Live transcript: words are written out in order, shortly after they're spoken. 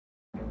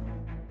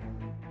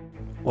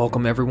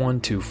Welcome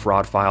everyone to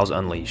Fraud Files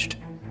Unleashed,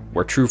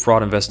 where true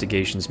fraud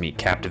investigations meet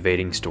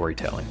captivating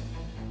storytelling.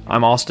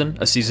 I'm Austin,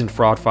 a seasoned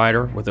fraud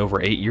fighter with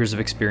over 8 years of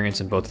experience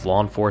in both law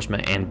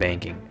enforcement and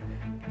banking.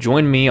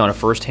 Join me on a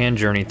first-hand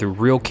journey through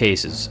real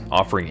cases,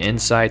 offering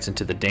insights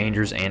into the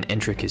dangers and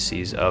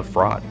intricacies of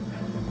fraud.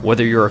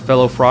 Whether you're a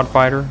fellow fraud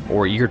fighter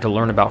or eager to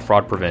learn about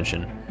fraud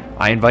prevention,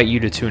 I invite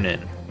you to tune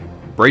in.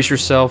 Brace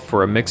yourself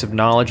for a mix of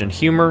knowledge and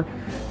humor,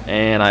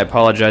 and I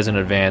apologize in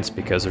advance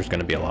because there's going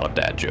to be a lot of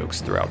dad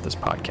jokes throughout this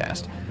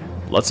podcast.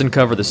 Let's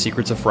uncover the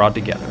secrets of fraud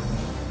together.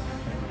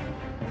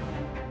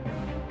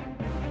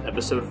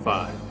 Episode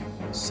 5,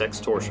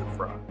 Sextortion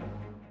Fraud.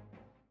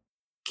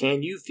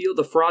 Can you feel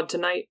the fraud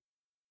tonight?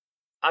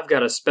 I've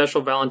got a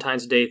special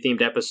Valentine's Day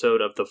themed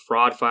episode of the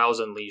Fraud Files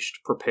Unleashed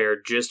prepared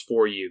just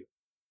for you.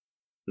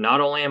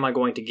 Not only am I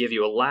going to give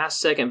you a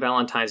last-second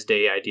Valentine's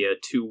Day idea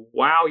to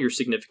wow your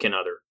significant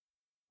other,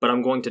 but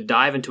I'm going to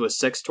dive into a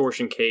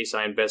sextortion case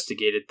I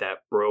investigated that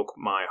broke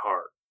my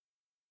heart.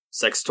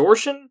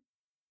 Sextortion?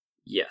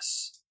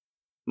 Yes.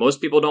 Most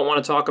people don't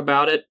want to talk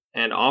about it,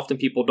 and often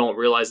people don't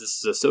realize this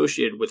is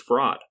associated with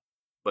fraud,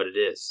 but it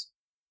is.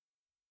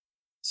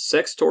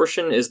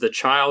 Sextortion is the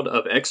child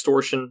of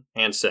extortion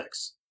and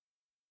sex.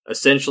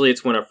 Essentially,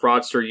 it's when a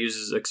fraudster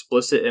uses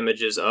explicit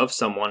images of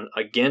someone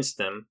against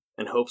them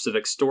in hopes of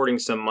extorting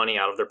some money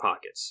out of their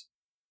pockets.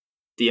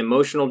 The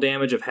emotional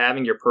damage of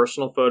having your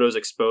personal photos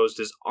exposed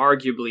is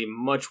arguably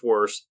much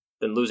worse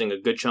than losing a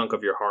good chunk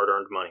of your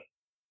hard-earned money.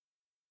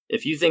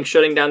 If you think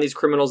shutting down these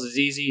criminals is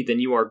easy, then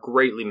you are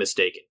greatly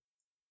mistaken.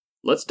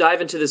 Let's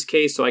dive into this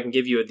case so I can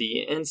give you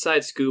the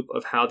inside scoop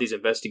of how these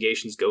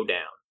investigations go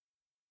down.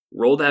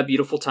 Roll that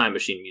beautiful time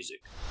machine music.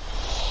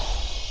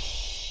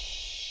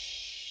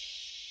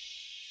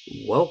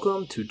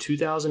 Welcome to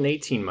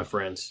 2018, my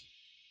friends.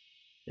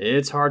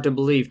 It's hard to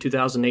believe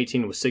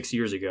 2018 was 6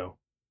 years ago.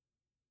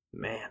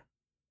 Man.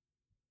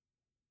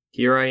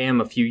 Here I am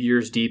a few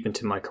years deep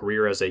into my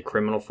career as a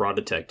criminal fraud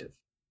detective.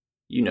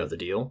 You know the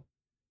deal.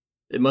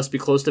 It must be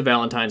close to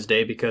Valentine's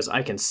Day because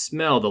I can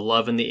smell the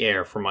love in the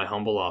air from my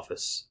humble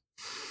office.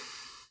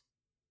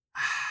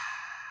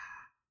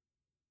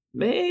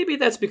 Maybe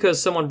that's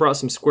because someone brought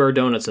some square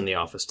donuts in the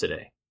office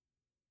today.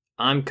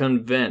 I'm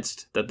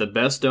convinced that the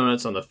best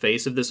donuts on the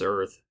face of this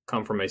earth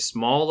come from a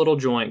small little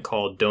joint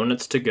called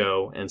Donuts to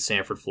Go in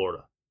Sanford,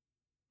 Florida.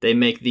 They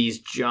make these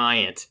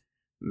giant,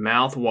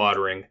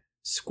 mouth-watering,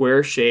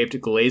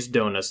 square-shaped glazed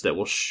donuts that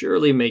will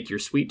surely make your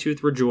sweet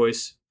tooth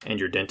rejoice and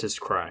your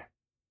dentist cry.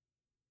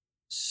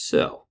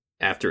 So,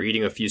 after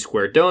eating a few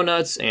square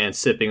donuts and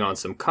sipping on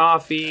some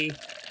coffee,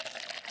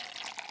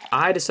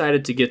 I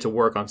decided to get to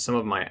work on some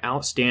of my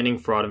outstanding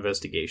fraud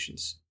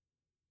investigations.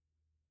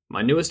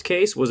 My newest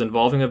case was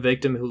involving a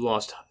victim who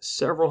lost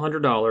several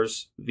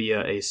 $100s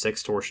via a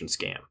sextortion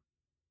scam.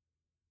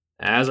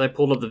 As I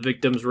pulled up the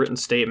victim's written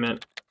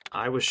statement,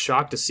 I was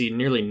shocked to see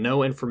nearly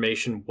no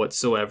information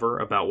whatsoever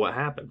about what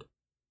happened.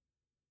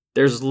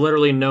 There's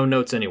literally no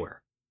notes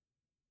anywhere.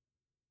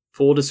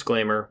 Full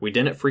disclaimer, we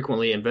didn't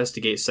frequently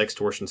investigate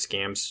sextortion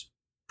scams,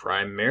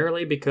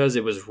 primarily because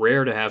it was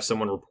rare to have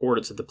someone report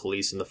it to the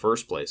police in the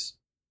first place.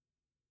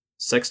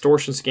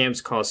 Sextortion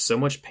scams cause so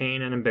much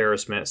pain and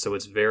embarrassment, so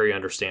it's very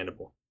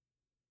understandable.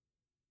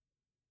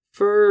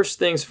 First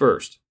things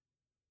first,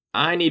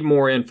 I need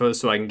more info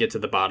so I can get to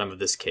the bottom of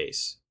this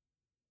case.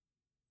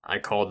 I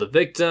called the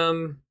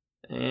victim,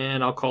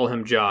 and I'll call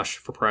him Josh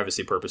for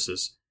privacy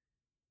purposes,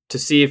 to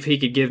see if he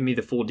could give me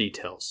the full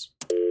details.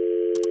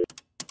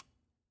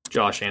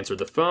 Josh answered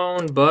the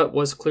phone, but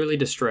was clearly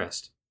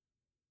distressed.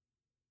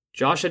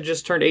 Josh had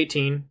just turned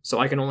 18, so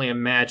I can only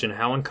imagine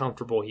how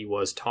uncomfortable he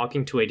was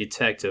talking to a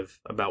detective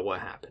about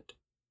what happened.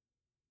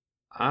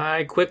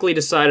 I quickly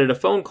decided a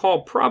phone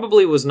call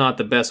probably was not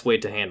the best way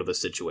to handle the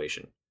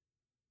situation,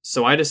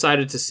 so I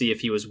decided to see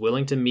if he was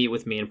willing to meet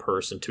with me in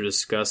person to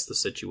discuss the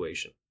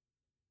situation.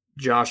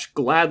 Josh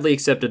gladly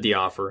accepted the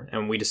offer,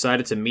 and we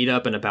decided to meet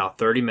up in about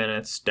 30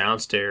 minutes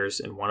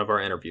downstairs in one of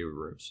our interview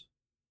rooms.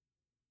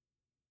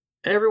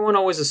 Everyone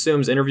always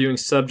assumes interviewing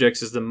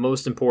subjects is the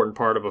most important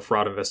part of a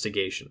fraud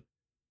investigation.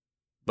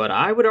 But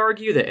I would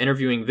argue that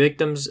interviewing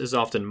victims is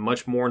often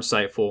much more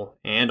insightful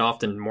and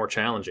often more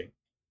challenging,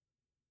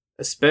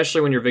 especially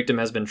when your victim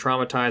has been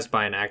traumatized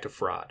by an act of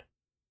fraud.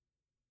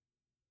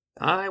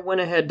 I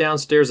went ahead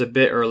downstairs a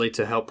bit early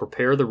to help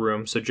prepare the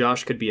room so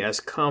Josh could be as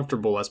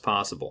comfortable as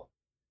possible.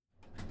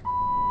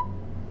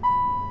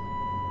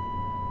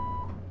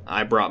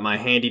 I brought my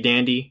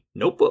handy-dandy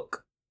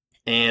notebook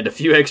and a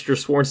few extra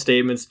sworn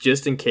statements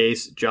just in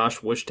case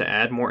Josh wished to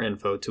add more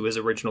info to his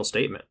original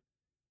statement.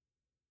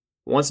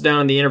 Once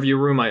down in the interview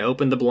room, I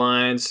opened the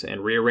blinds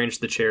and rearranged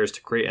the chairs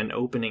to create an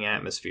opening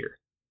atmosphere.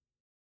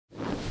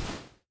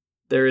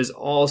 There is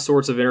all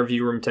sorts of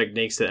interview room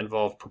techniques that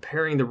involve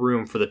preparing the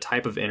room for the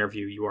type of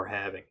interview you are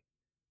having.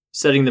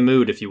 Setting the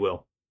mood, if you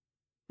will.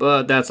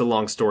 But that's a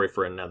long story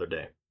for another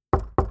day.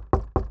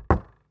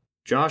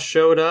 Josh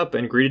showed up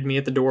and greeted me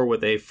at the door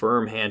with a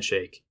firm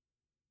handshake.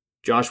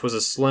 Josh was a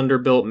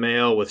slender-built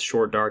male with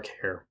short dark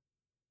hair.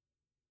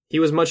 He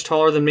was much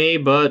taller than me,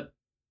 but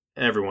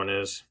everyone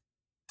is.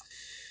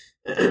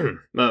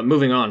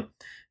 Moving on.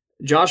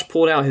 Josh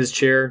pulled out his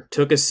chair,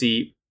 took a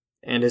seat,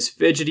 and his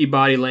fidgety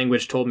body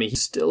language told me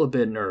he's still a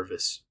bit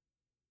nervous.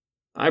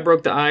 I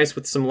broke the ice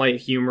with some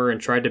light humor and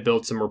tried to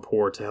build some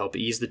rapport to help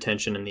ease the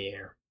tension in the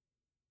air.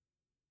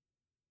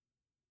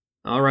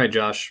 All right,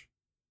 Josh.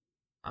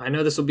 I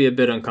know this will be a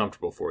bit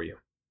uncomfortable for you,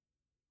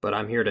 but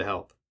I'm here to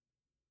help.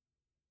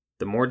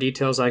 The more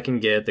details I can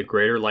get, the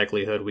greater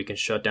likelihood we can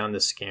shut down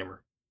this scammer.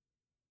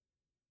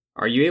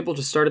 Are you able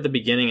to start at the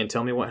beginning and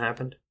tell me what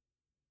happened?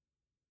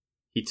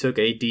 He took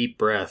a deep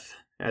breath,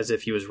 as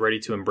if he was ready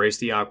to embrace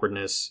the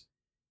awkwardness,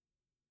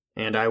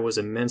 and I was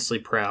immensely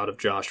proud of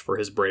Josh for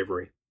his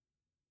bravery.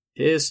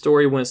 His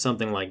story went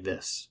something like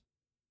this.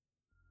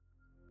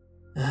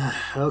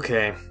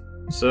 Okay,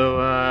 so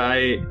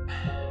I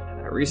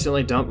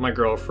recently dumped my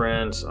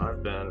girlfriend, so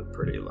I've been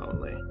pretty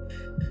lonely.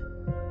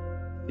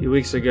 A few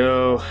weeks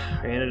ago,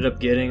 I ended up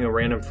getting a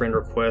random friend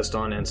request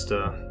on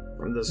Insta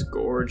from this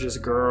gorgeous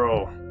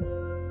girl.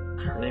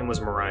 Her name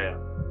was Mariah.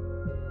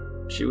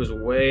 She was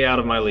way out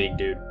of my league,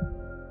 dude.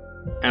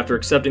 After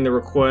accepting the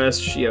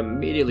request, she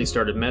immediately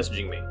started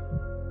messaging me.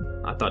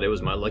 I thought it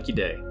was my lucky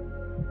day.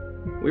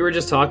 We were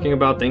just talking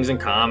about things in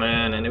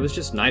common, and it was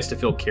just nice to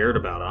feel cared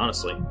about,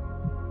 honestly.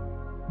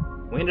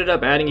 We ended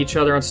up adding each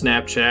other on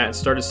Snapchat and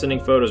started sending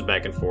photos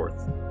back and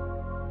forth.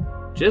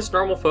 Just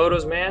normal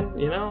photos, man,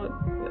 you know?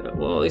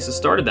 Well, at least it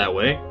started that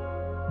way.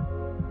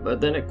 But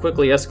then it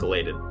quickly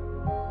escalated.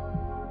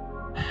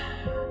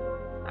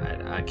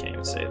 I can't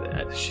even say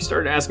that. She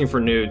started asking for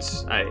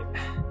nudes.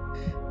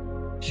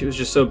 She was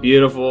just so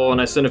beautiful, and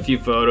I sent a few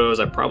photos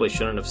I probably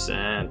shouldn't have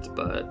sent,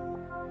 but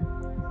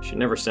she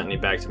never sent any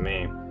back to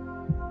me.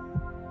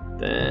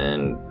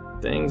 Then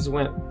things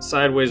went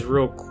sideways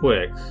real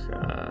quick.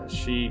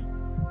 She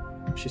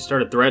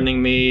started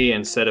threatening me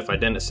and said if I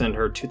didn't send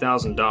her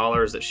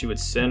 $2,000 that she would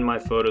send my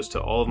photos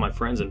to all of my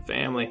friends and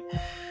family.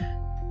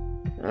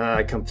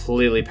 I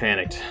completely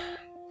panicked.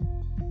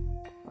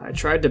 I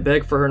tried to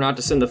beg for her not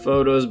to send the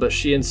photos, but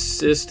she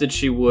insisted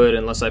she would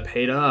unless I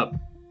paid up.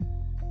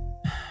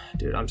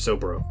 Dude, I'm so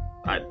broke.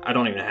 I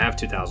don't even have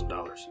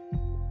 $2,000.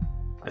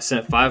 I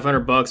sent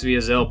 $500 via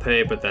Zelle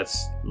Pay, but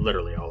that's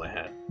literally all I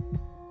had.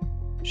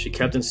 She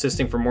kept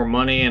insisting for more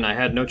money, and I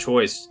had no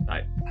choice.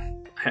 I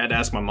had to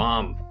ask my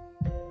mom.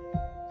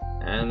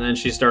 And then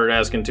she started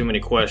asking too many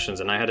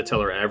questions, and I had to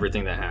tell her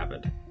everything that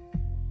happened.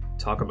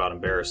 Talk about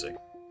embarrassing.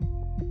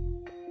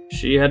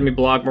 She had me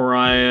block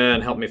Mariah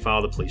and help me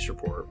file the police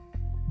report.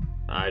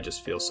 I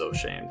just feel so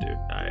ashamed, dude.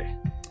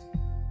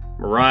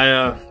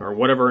 Mariah, or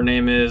whatever her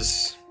name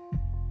is,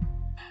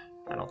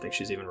 I don't think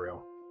she's even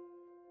real.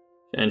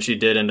 And she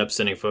did end up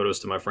sending photos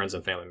to my friends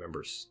and family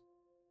members.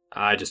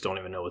 I just don't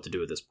even know what to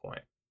do at this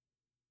point.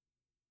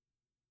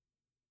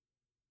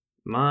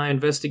 My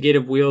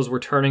investigative wheels were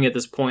turning at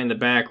this point in the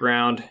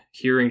background,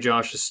 hearing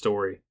Josh's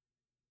story.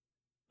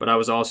 But I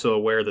was also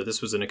aware that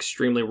this was an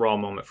extremely raw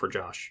moment for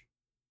Josh.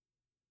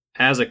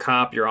 As a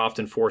cop, you're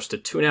often forced to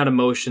tune out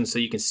emotions so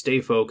you can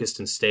stay focused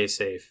and stay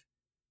safe.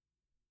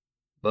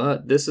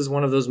 But this is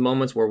one of those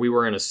moments where we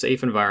were in a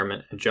safe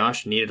environment and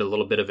Josh needed a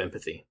little bit of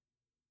empathy.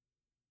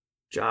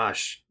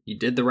 Josh, you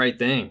did the right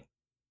thing.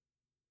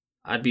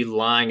 I'd be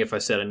lying if I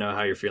said I know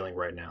how you're feeling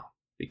right now,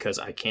 because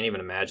I can't even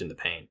imagine the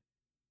pain.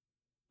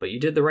 But you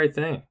did the right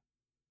thing.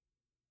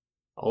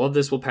 All of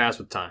this will pass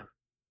with time.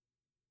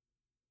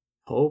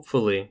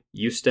 Hopefully,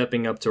 you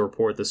stepping up to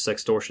report this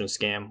sextortion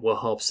scam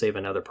will help save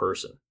another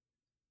person.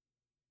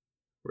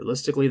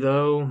 Realistically,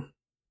 though,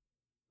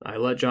 I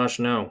let Josh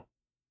know.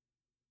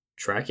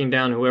 Tracking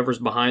down whoever's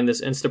behind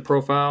this Insta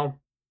profile,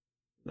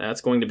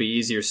 that's going to be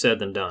easier said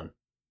than done.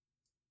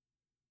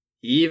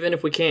 Even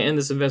if we can't end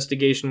this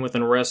investigation with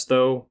an arrest,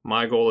 though,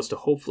 my goal is to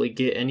hopefully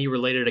get any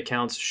related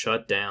accounts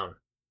shut down.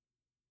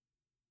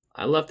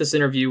 I left this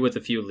interview with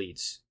a few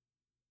leads.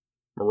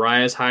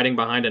 Mariah is hiding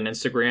behind an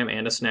Instagram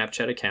and a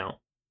Snapchat account.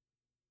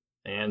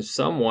 And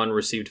someone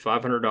received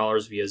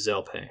 $500 via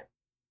Zelle Pay.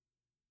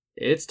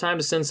 It's time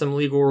to send some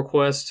legal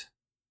requests,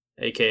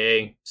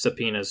 aka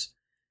subpoenas,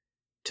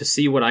 to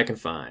see what I can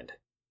find.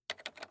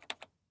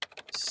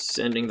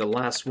 Sending the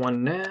last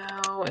one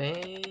now,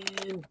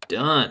 and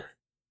done.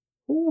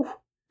 Whew.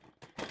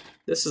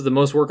 This is the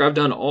most work I've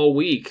done all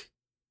week.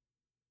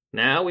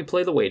 Now we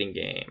play the waiting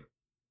game.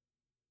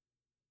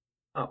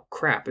 Oh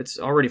crap, it's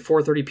already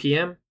 4:30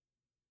 p.m.?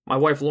 My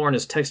wife Lauren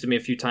has texted me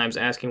a few times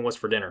asking what's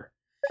for dinner.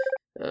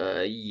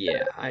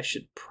 Yeah, I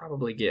should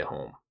probably get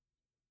home.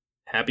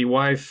 Happy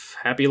wife,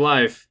 happy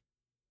life.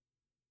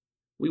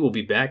 We will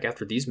be back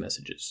after these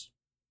messages.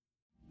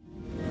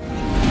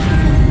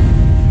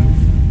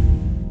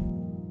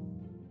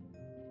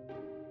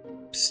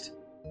 Psst.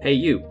 Hey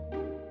you.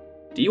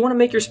 Do you want to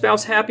make your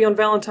spouse happy on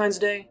Valentine's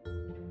Day?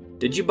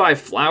 Did you buy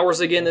flowers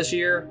again this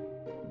year?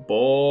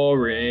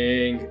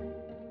 Boring.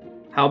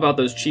 How about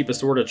those cheap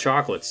assorted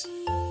chocolates?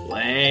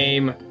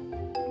 Lame.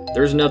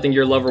 There's nothing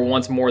your lover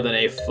wants more than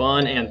a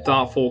fun and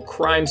thoughtful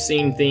crime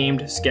scene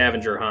themed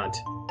scavenger hunt.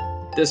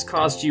 This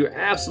costs you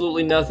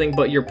absolutely nothing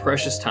but your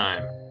precious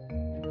time.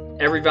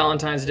 Every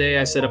Valentine's Day,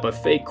 I set up a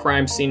fake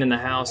crime scene in the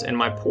house, and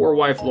my poor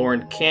wife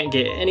Lauren can't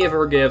get any of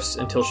her gifts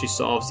until she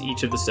solves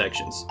each of the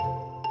sections.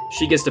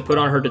 She gets to put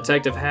on her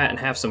detective hat and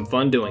have some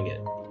fun doing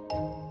it.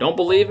 Don't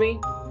believe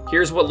me?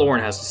 Here's what Lauren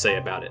has to say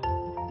about it.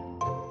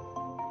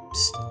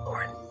 Psst,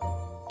 Lauren,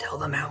 tell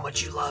them how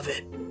much you love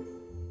it.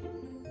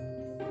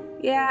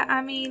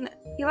 Yeah,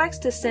 he likes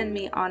to send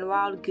me on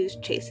wild goose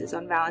chases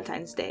on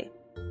Valentine's Day.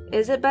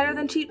 Is it better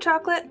than cheap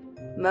chocolate?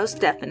 Most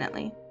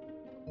definitely.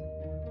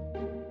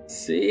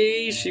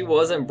 See, she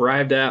wasn't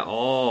bribed at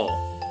all.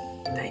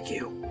 Thank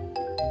you.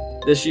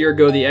 This year,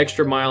 go the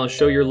extra mile and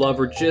show your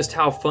lover just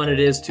how fun it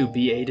is to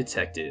be a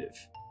detective.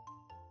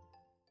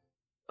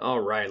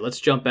 Alright, let's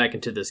jump back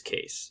into this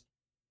case.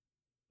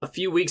 A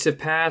few weeks have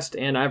passed,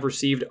 and I've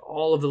received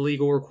all of the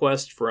legal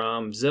requests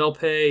from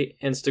ZellePay,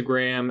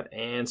 Instagram,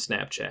 and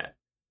Snapchat.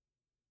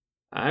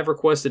 I've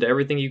requested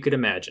everything you could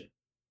imagine.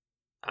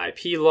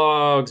 IP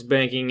logs,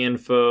 banking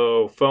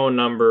info, phone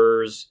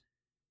numbers,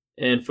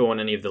 info on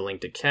any of the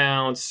linked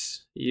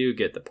accounts. You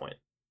get the point.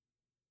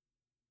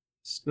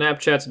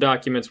 Snapchat's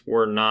documents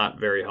were not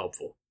very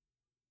helpful.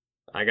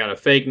 I got a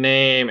fake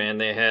name, and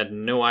they had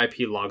no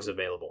IP logs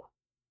available.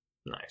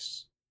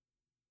 Nice.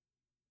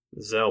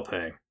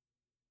 ZellePay.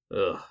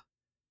 Ugh.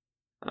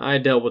 I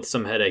dealt with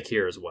some headache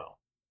here as well.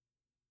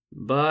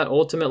 But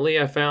ultimately,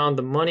 I found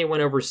the money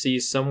went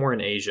overseas somewhere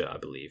in Asia, I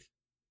believe.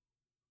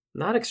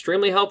 Not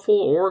extremely helpful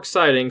or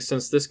exciting,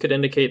 since this could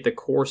indicate the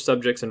core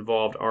subjects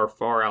involved are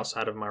far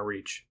outside of my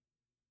reach.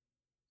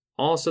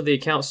 Also, the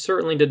account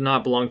certainly did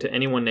not belong to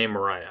anyone named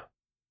Mariah.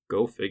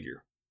 Go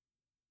figure.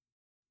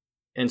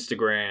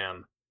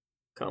 Instagram.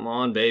 Come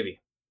on,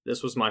 baby.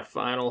 This was my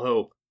final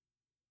hope.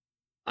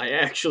 I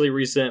actually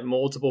resent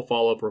multiple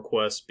follow-up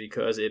requests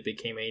because it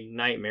became a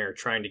nightmare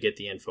trying to get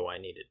the info I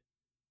needed.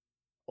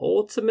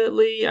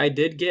 Ultimately, I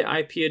did get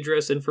IP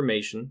address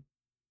information,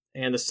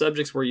 and the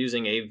subjects were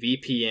using a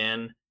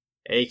VPN,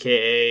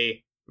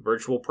 aka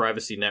Virtual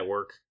Privacy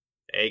Network,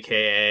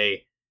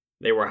 aka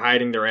they were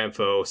hiding their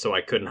info so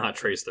I could not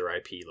trace their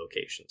IP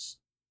locations.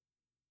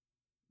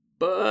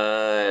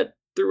 But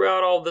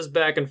throughout all this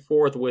back and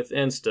forth with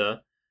Insta,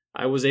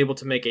 I was able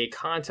to make a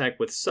contact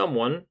with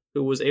someone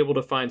who was able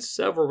to find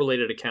several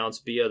related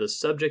accounts via the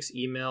subject's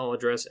email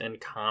address and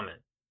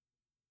comment.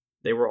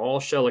 They were all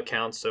shell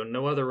accounts, so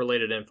no other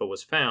related info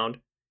was found,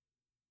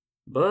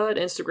 but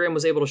Instagram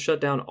was able to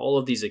shut down all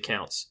of these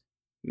accounts,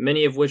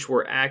 many of which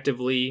were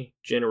actively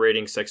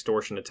generating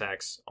sextortion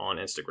attacks on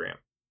Instagram.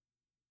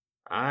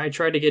 I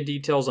tried to get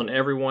details on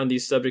everyone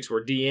these subjects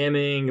were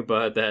DMing,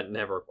 but that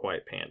never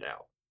quite panned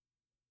out.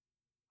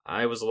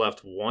 I was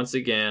left once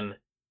again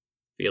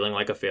feeling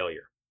like a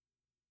failure.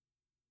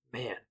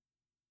 Man,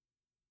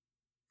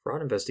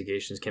 fraud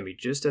investigations can be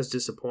just as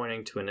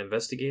disappointing to an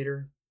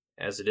investigator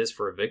as it is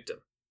for a victim.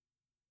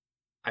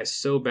 I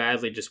so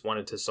badly just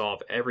wanted to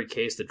solve every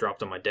case that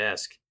dropped on my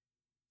desk.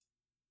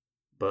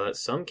 But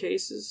some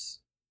cases,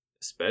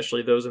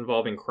 especially those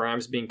involving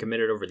crimes being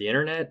committed over the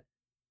internet,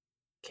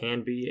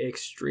 can be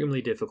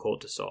extremely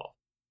difficult to solve.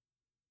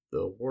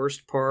 The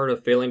worst part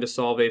of failing to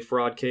solve a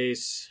fraud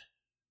case,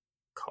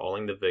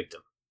 calling the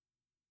victim.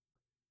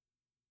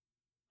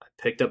 I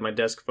picked up my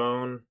desk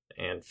phone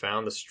and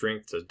found the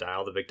strength to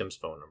dial the victim's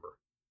phone number.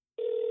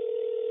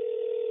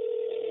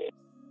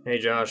 Hey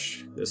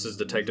Josh, this is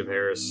Detective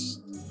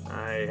Harris.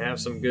 I have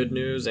some good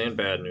news and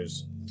bad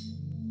news.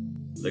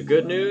 The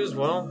good news,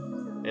 well,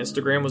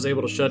 Instagram was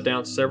able to shut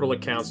down several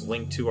accounts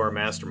linked to our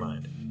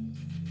mastermind.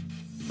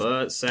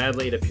 But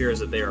sadly, it appears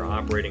that they are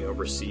operating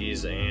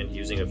overseas and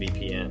using a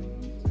VPN.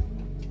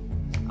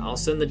 I'll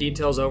send the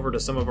details over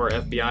to some of our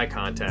FBI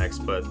contacts,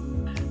 but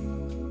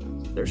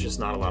there's just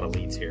not a lot of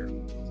leads here.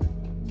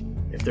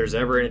 If there's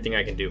ever anything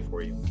I can do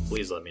for you,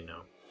 please let me know.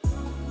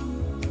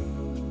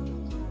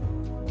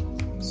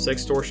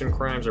 Sextortion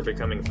crimes are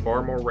becoming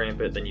far more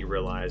rampant than you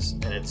realize,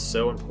 and it's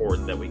so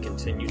important that we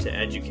continue to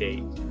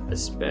educate,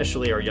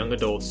 especially our young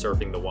adults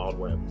surfing the wild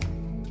web.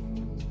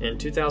 In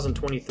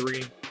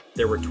 2023,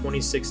 there were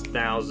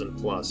 26,000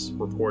 plus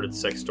reported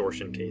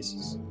sextortion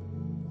cases.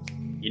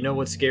 You know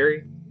what's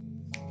scary?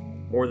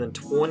 More than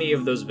 20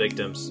 of those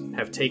victims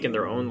have taken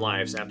their own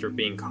lives after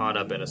being caught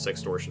up in a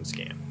sextortion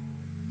scam.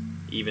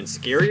 Even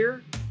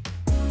scarier?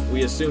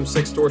 We assume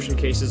sextortion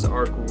cases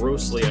are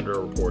grossly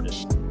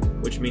underreported,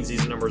 which means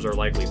these numbers are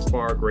likely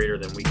far greater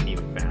than we can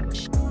even fathom.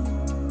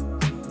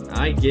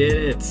 I get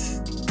it.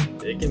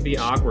 It can be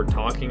awkward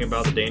talking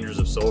about the dangers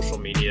of social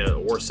media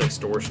or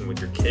sextortion with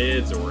your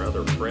kids or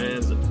other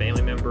friends and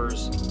family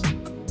members,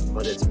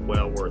 but it's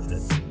well worth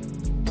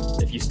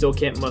it. If you still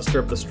can't muster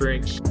up the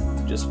strength,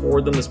 just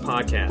forward them this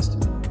podcast.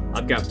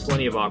 I've got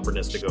plenty of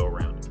awkwardness to go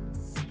around.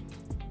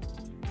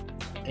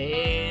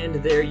 And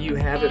there you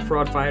have it,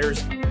 fraud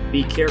fighters.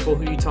 Be careful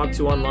who you talk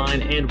to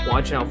online and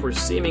watch out for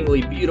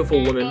seemingly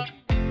beautiful women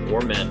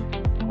or men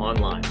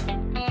online.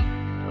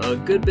 A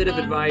good bit of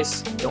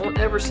advice, don't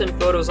ever send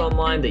photos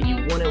online that you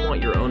wouldn't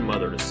want your own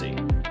mother to see.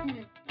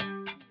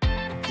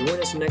 Join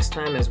us next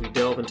time as we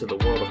delve into the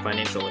world of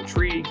financial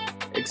intrigue,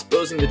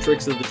 exposing the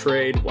tricks of the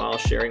trade while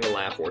sharing a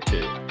laugh or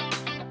two.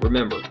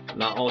 Remember,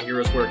 not all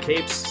heroes wear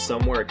capes,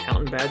 some wear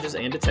accountant badges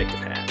and detective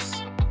hats.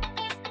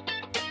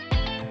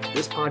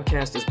 This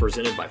podcast is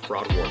presented by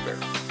Fraud Warfare.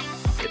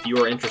 If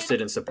you are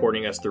interested in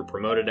supporting us through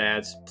promoted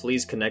ads,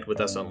 please connect with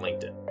us on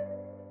LinkedIn.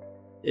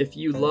 If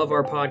you love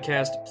our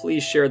podcast,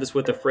 please share this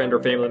with a friend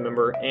or family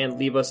member and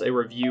leave us a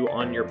review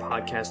on your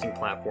podcasting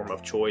platform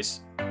of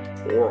choice,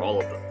 or all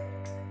of them.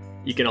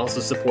 You can also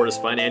support us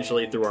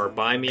financially through our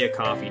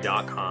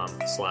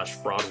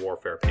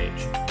buymeacoffee.com/fraudwarfare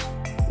page.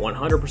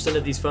 100%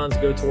 of these funds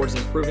go towards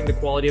improving the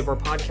quality of our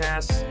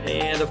podcasts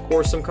and, of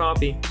course, some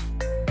coffee.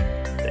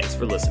 Thanks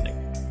for listening.